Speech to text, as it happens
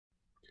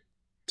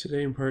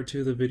Today in part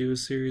 2 of the video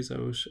series, I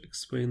will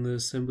explain the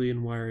assembly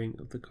and wiring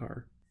of the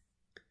car.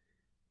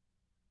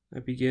 I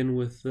begin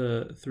with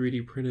the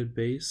 3D printed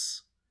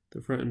base.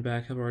 The front and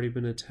back have already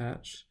been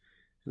attached,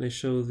 and I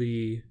show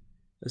the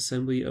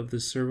assembly of the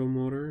servo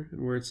motor,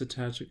 and where it's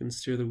attached it can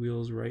steer the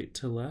wheels right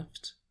to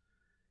left,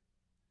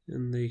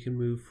 and they can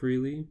move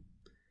freely.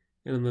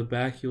 And on the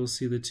back you'll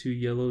see the two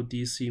yellow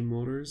DC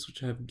motors, which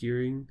have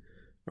gearing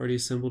already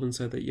assembled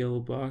inside that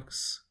yellow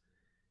box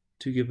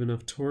to give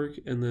enough torque,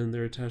 and then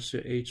they're attached to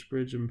an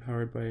H-bridge and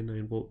powered by a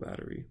 9-volt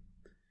battery.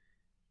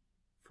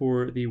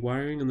 For the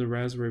wiring and the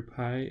Raspberry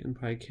Pi and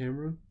Pi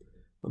camera,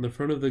 on the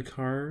front of the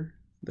car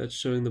that's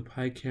showing the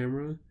Pi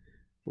camera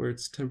where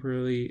it's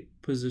temporarily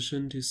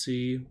positioned to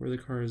see where the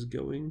car is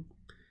going,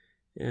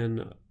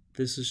 and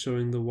this is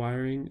showing the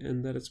wiring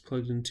and that it's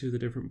plugged into the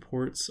different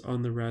ports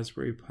on the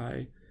Raspberry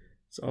Pi.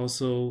 It's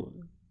also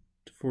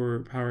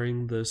for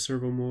powering the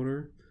servo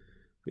motor.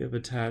 We have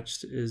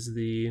attached is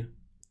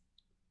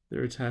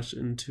they're attached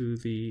into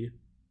the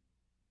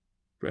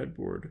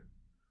breadboard.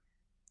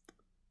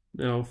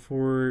 Now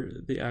for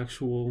the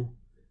actual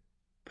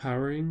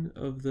powering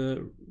of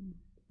the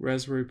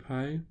Raspberry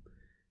Pi,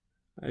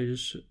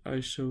 I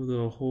show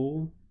the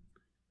hole.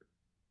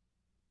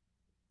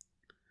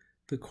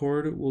 The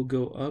cord will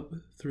go up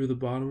through the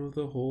bottom of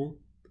the hole.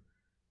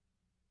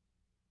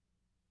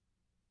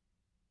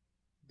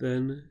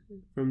 Then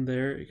from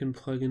there it can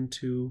plug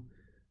into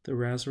the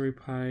Raspberry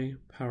Pi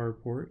power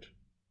port.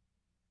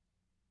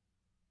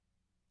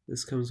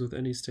 This comes with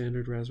any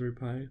standard Raspberry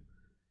Pi.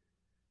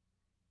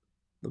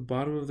 The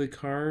bottom of the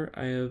car,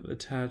 I have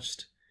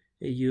attached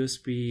a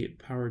USB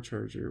power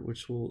charger,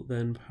 which will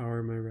then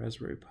power my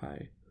Raspberry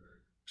Pi,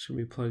 which can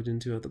be plugged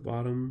into at the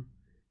bottom.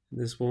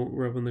 And this won't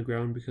rub on the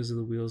ground because of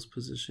the wheel's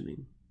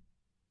positioning.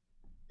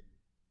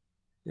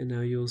 And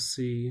now you'll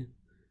see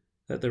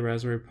that the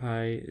Raspberry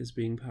Pi is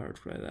being powered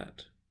by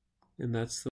that. And that's the